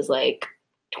 he was like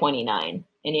 29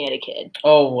 and he had a kid.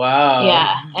 Oh, wow.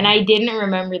 Yeah, and I didn't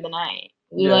remember the night.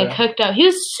 We like hooked up. He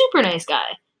was a super nice guy.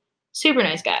 Super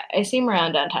nice guy. I see him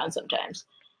around downtown sometimes.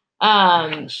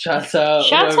 Shouts out.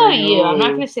 Shouts out you. I'm not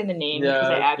going to say the name because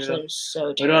I actually am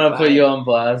so terrified. We don't want to put you on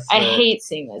blast. I hate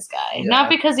seeing this guy. Yeah. Not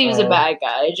because he was a bad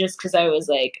guy, just because I was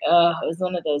like, it was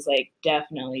one of those like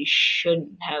definitely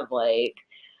shouldn't have like.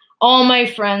 All my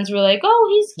friends were like, "Oh,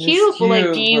 he's cute, but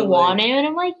like, do you want him?" And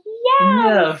I'm like,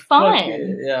 "Yeah,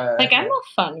 fun. Yeah, like I'm a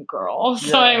fun girl."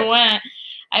 So I went.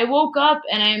 I woke up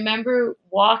and I remember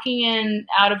walking in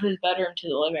out of his bedroom to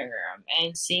the living room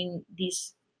and seeing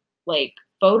these like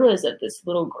photos of this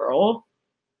little girl.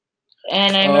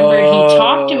 And I remember he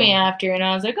talked to me after, and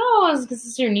I was like, "Oh, this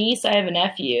is your niece? I have a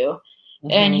nephew."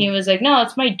 Mm-hmm. And he was like, "No,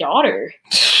 it's my daughter."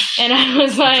 And I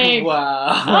was like,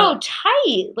 "Wow, oh,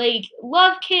 tight! Like,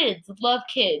 love kids.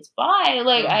 Bye.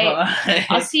 Like,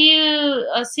 I'll see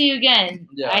you again."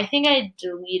 Yeah. I think I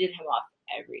deleted him off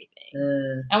everything.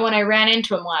 And when I ran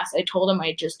into him last, I told him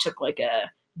I just took like a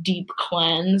deep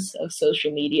cleanse of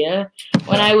social media.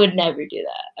 When I would never do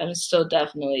that. I'm still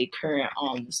definitely current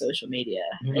on the social media.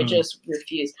 I just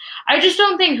refuse. I just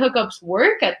don't think hookups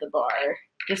work at the bar,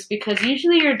 just because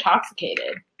usually you're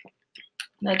intoxicated.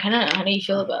 Like, how do you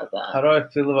feel about that? How do I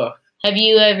feel about? Have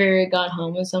you ever gone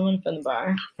home with someone from the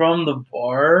bar? From the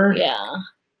bar? Yeah.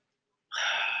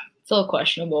 It's a little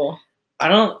questionable. I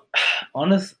don't.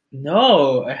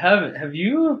 No, I haven't. Have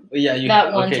you? Yeah, you That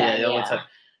have. one Okay, time, yeah, one yeah. time.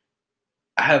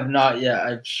 I have not yet.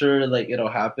 I'm sure like it'll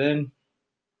happen,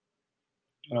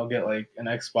 and I'll get like an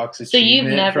Xbox So you've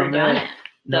achievement never from done it. it,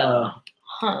 No, though.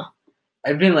 Huh.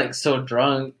 I've been like so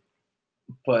drunk,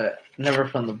 but never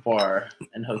from the bar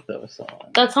and hooked up with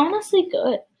someone. That's honestly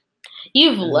good.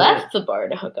 You've Is left the bar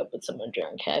to hook up with someone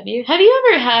drunk, have you? Have you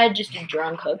ever had just a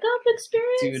drunk hookup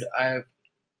experience? Dude, I have.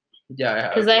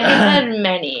 Because I have had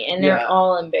many, and they're Yeah.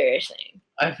 all embarrassing.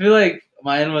 I feel like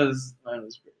mine was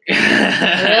great.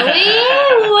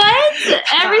 Really? What?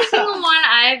 Every single one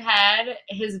I've had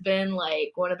has been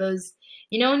like one of those.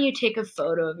 You know when you take a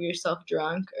photo of yourself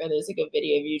drunk, or there's like a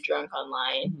video of you drunk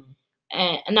online,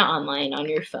 and not online, on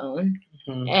your phone.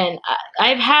 Mhm. And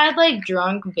I've had like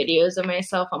drunk videos of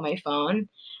myself on my phone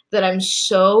that I'm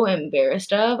so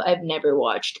embarrassed of. I've never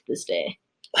watched to this day.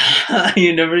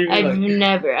 You never even I've like.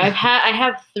 never. I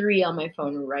have 3 on my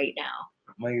phone right now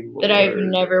My Lord. that I've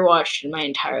never watched in my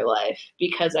entire life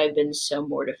because I've been so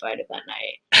mortified of that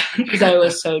night because I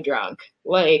was so drunk.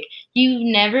 Like, you've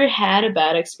never had a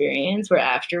bad experience where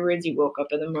afterwards you woke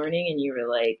up in the morning and you were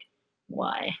like,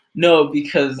 why? No,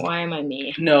 because Why am I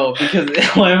me? no, because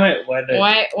why am I? Why did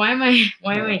I? Why am I here?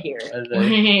 Why did I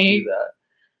do that?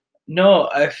 No,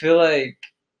 I feel like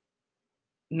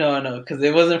no, because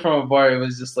it wasn't from a bar. It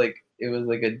was just like it was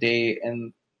like a date,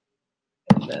 and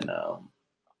then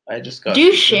I just got. Do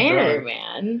super share, drunk.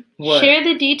 man. What? Share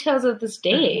the details of this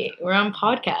date. We're on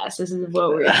podcast. This is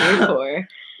what we're here for.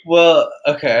 Well,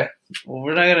 okay. Well,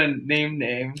 we're not gonna name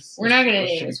names. We're not gonna What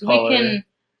name should this. We call can. her?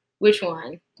 Which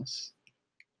one?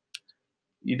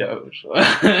 You know which one.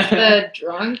 The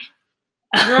drunk?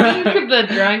 The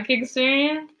drunk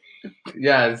experience?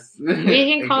 Yes. We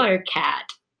can call her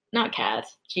Cat. Not Cat.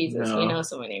 Jesus, No. we know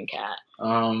someone named Cat.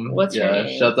 What's her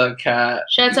name? Shout out Cat.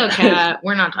 Shouts out Cat.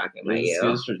 We're not talking about Yes,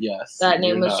 you. yes. That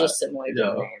name you're was not. just similar to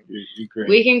No, the name. you're great.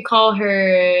 We can call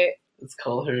her Let's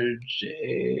call her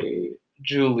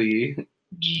Julie.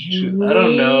 Julie. I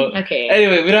don't know. Okay.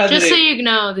 Anyway, we don't have Just to so name. you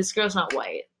know, this girl's not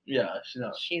white. Yeah, she's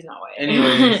not. She's not white.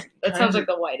 Anyways, that sounds like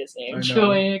the whitest I name. know.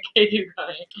 Julie. Okay, you're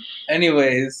right.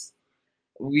 Anyways,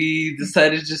 we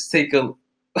decided to just take a.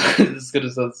 This is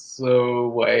gonna sound so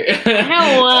white.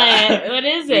 What? What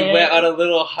is it? We went on a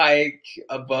little hike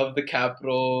above the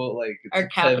Capitol, like it's Our 10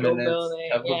 Capitol minutes. building,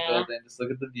 Capitol yeah. building, just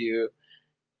look at the view.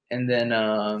 And then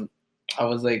I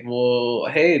was like, "Well,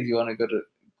 hey, do you want to go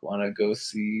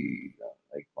see,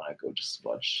 want to go just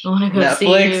watch I want to go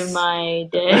Netflix?" see my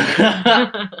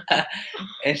dick.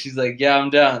 And she's like, "Yeah, I'm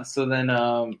down." So then,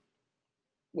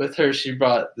 with her, she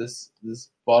brought this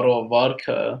bottle of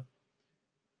vodka,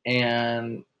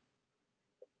 and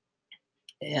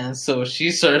so she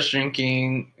starts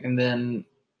drinking, and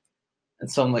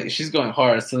so I'm like, she's going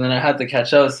hard. So then I had to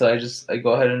catch up. So I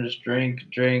go ahead and just drink,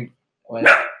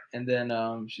 and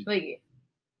then she like,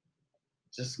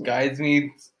 just guides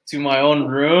me to my own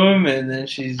room, and then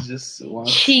she just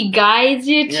wants. She guides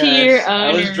you to your own.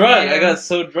 I was drunk. room. I got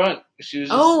so drunk. She was.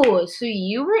 Just, so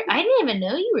you were? I didn't even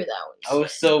know you were that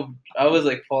one. I was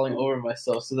like falling over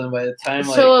myself. So then by the time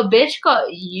so a bitch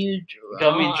got you drunk.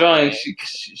 Got me drunk.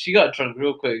 She got drunk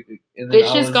real quick. And then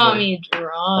Bitches got me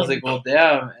drunk. I was like, well,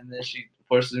 damn. And then she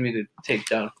forces me to take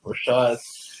down 4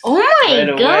 shots. Oh my right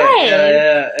god! Away.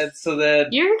 Yeah. And so then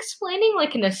you're explaining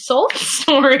like an assault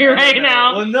story right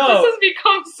now. Well, no, this has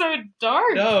become so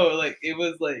dark. No, like it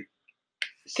was like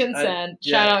consent.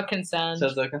 Shout out consent.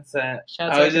 Shout out consent.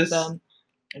 Shout out consent.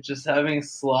 Just having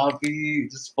sloppy,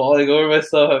 just falling over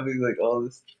myself, having like all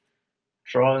this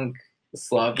drunk,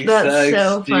 sloppy That's sex.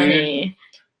 so dude. funny.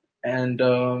 And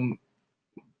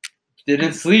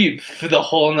didn't sleep for the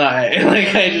whole night.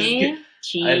 Like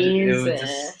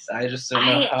Jesus. I just don't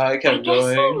know how I kept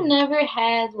going. I've never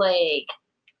had like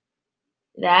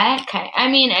that kind. I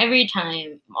mean, every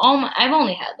time, I've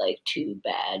only had like 2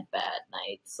 bad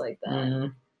nights like that. Mm-hmm.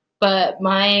 But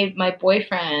my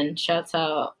boyfriend, shouts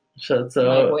out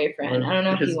my boyfriend. I don't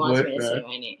know if he wants me to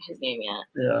say his name yet.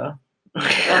 Yeah.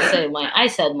 I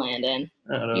said Landon.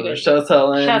 I don't know. Shouts out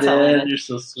Landon. You're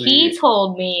so sweet. He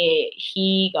told me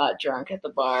he got drunk at the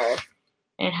bar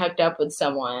and hooked up with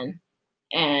someone,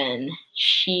 and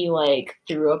she like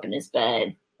threw up in his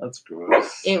bed. That's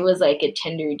gross. It was like a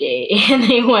Tinder date, and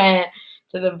they went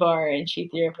to the bar, and she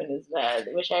threw up in his bed,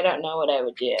 which I don't know what I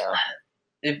would do.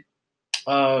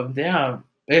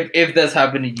 If that's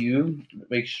happened to you,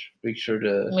 make sure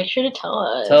to tell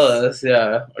us. Tell us,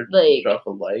 yeah. Or like drop a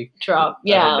like.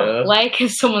 Like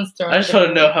if someone's throwing. I just want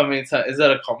to know how many times. Is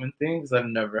that a common thing? Because that's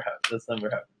never happened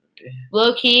to me.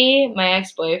 Low key, my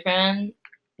ex-boyfriend.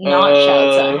 Not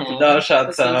shouts at him. Not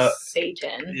shouts out.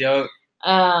 Satan. Yep.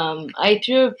 I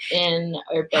threw up in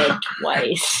our bed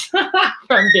twice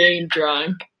from being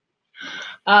drunk.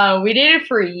 We dated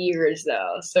for years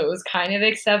though, so it was kind of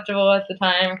acceptable at the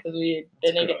time because we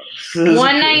didn't get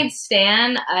one night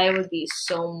stand. I would be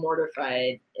so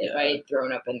mortified if I had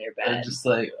thrown up in their bed. I'm just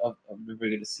like, I'm never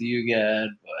gonna see you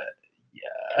again, but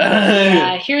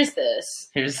yeah. Here's this.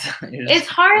 Here's it's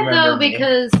hard though me.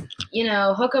 because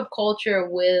hookup culture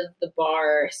with the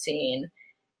bar scene.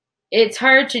 It's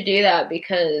hard to do that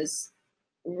because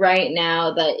right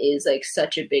now that is like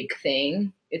such a big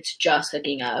thing. It's just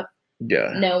hooking up.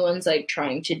 Yeah. No one's like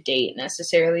trying to date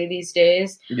necessarily these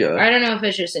days. Yeah. I don't know if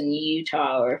it's just in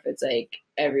Utah or if it's like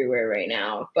everywhere right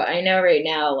now. But I know right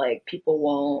now like people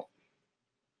won't.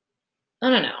 I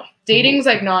don't know. Dating's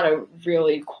like not a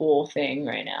really cool thing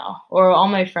right now. Or all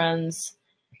my friends.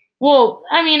 Well,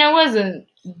 I mean, I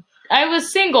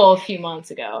was single a few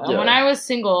months ago. And when I was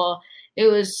single, it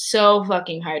was so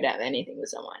fucking hard to have anything with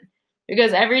someone.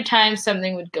 Because every time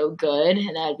something would go good,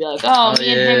 and I'd be like, oh, me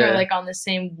and him are like on the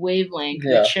same wavelength,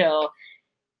 we chill,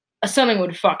 something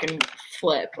would fucking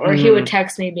flip. Or he would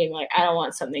text me being like, I don't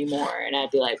want something more. And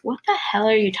I'd be like, what the hell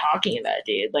are you talking about,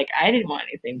 dude? Like, I didn't want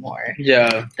anything more.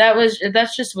 Yeah.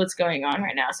 That's just what's going on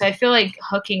right now. So I feel like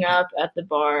hooking up at the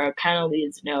bar kind of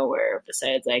leads nowhere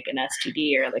besides like an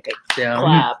STD or like a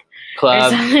clap. Or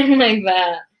something like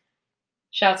that.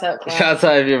 Shouts out clap. Shouts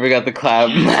out if you ever got the clap.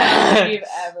 If you've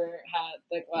ever had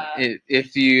the clap.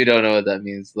 If you don't know what that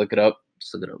means, look it up.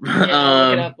 Just look it up.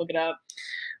 Yeah, look it up.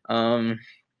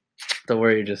 Don't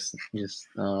worry, just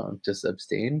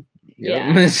abstain. Yeah,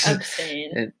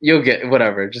 abstain. And you'll get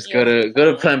whatever. Just go to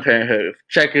Planned Parenthood.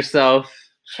 Check yourself.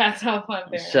 Shouts out Planned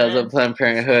Parenthood. Shouts out Planned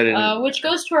Parenthood. And, which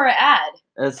goes to our ad.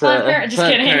 That's Planned Parenthood.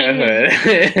 Just kidding.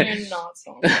 Parenthood. You're not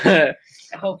sponsored.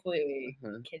 Hopefully we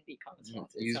can become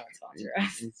sponsors. Not sponsor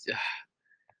us.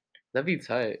 That'd be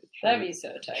tight. That'd be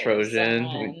so tight.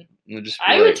 Trojan.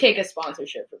 I would take a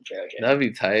sponsorship from Trojan. That'd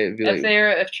be tight.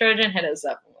 If Trojan hit us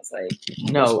up and was like,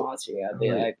 no sponsor you, I'd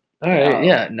be like, all right,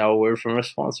 yeah, no word from a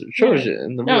sponsor.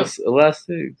 Trojan, the most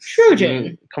elastic,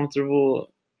 Trojan,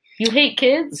 comfortable. You hate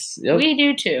kids? Yep. We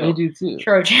do too. We do too.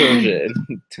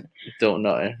 Trojan. Don't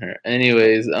nut in her.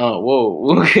 Anyways,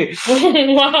 whoa. Okay.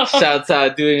 Wow. Shouts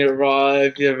out doing it raw.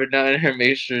 If you ever nut in her,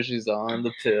 make sure she's on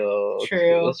the pill.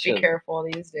 True. Be careful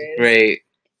these days. Great.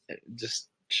 Just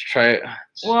try it.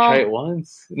 Try it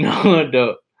once. No.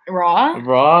 Raw.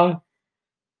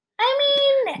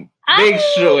 Make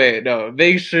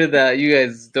sure that you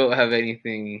guys don't have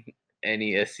any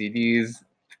STDs.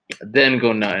 Then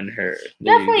go nut in her.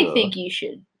 Definitely think you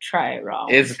should try it raw.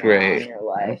 It's great. In your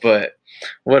life. But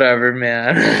whatever,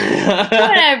 man.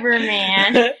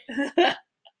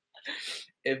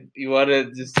 If you want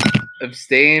to just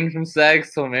abstain from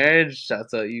sex till marriage,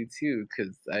 shouts out you too,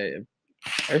 because I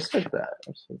respect that.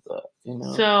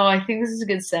 So I think this is a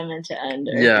good segment to end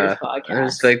our podcast. I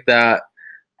respect that.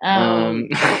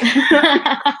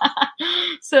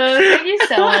 So thank you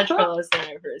so much for listening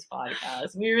to our first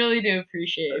podcast. We really do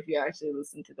appreciate if you actually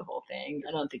listened to the whole thing.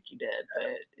 I don't think you did, but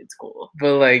it's cool.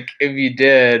 But if you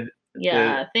did,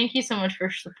 thank you so much for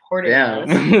supporting us.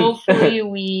 Hopefully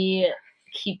we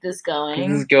keep this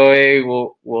going.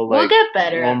 We'll get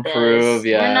better at this. Improve,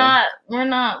 yeah. We're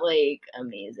not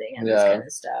amazing at this kind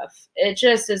of stuff. It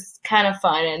just is kind of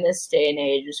fun in this day and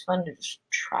age. It's fun to just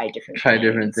try different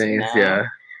things. Yeah.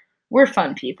 We're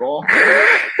fun people.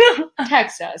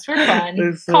 Text us. We're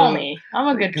fun. Call me. I'm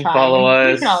a good time. Follow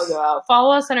us. You can all go out.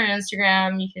 Follow us on our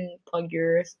Instagram. You can plug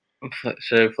yours.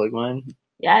 Should I plug mine?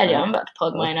 Yeah, I do. I'm about to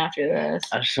plug mine after this.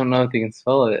 I just don't know if you can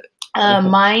spell it.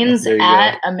 Mine's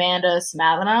at Amanda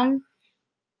Smathanam.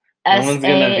 SAMATHAN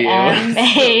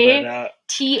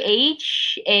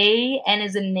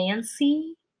is in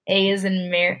Nancy. A is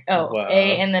in Mary. Oh, wow.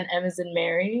 A and then M is in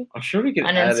Mary. I'm sure we can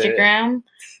on add Instagram. It.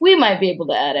 We might be able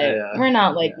to add it. Yeah. We're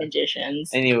not magicians.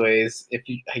 Anyways, if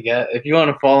you want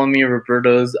to follow me,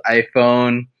 Roberto's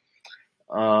iPhone.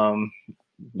 You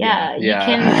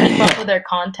can keep up with our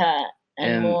content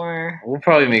and more. We'll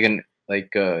probably make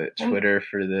Twitter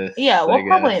for this. Yeah, we'll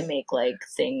probably make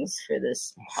things for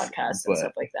this podcast and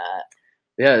stuff like that.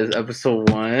 Yeah, it's episode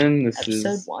 1.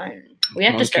 Episode 1. We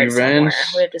have to start somewhere.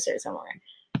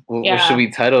 What should we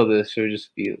title this? Should we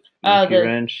just be Monkey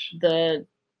Wrench? The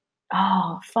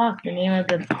name of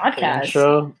the podcast.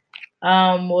 Intro.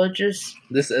 We'll just.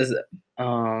 This is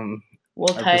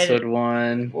episode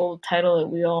 1. We'll title it.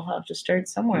 We all have to start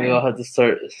somewhere.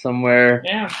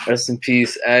 Yeah. Rest in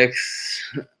peace, X.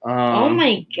 Oh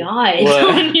my God!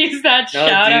 Don't use that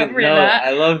shout out for that.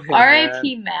 I love him.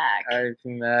 R.I.P. Mac. R.I.P.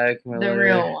 Mac. The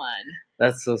real one.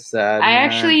 That's so sad. I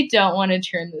man. actually don't want to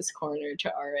turn this corner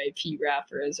to RIP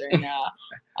rappers right now.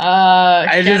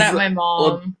 Shout out my mom.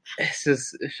 Well, it's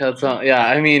just shouts out. Yeah,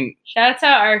 I mean, shouts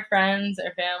out our friends,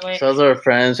 our family. shouts out our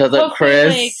friends. Shouts out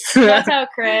Chris. Shouts out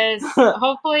Chris.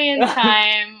 Hopefully, in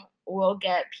time, we'll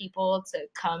get people to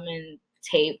come and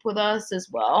tape with us as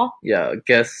well. Yeah,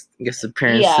 guest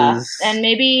appearances. Yeah, and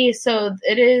maybe so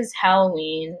it is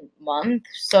Halloween month,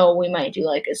 so we might do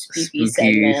like a spooky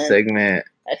segment.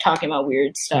 Talking about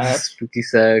weird stuff. Spooky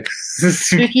sex.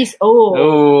 Spooky.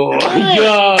 Oh.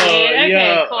 Yo.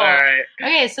 Okay, cool. All right.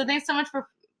 Okay, so thanks so much for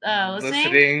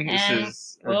listening. This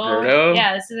is Roberto.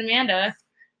 This is Amanda.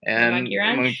 And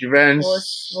Monkey Wrench. We'll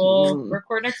We'll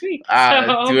record next week.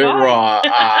 Do it raw.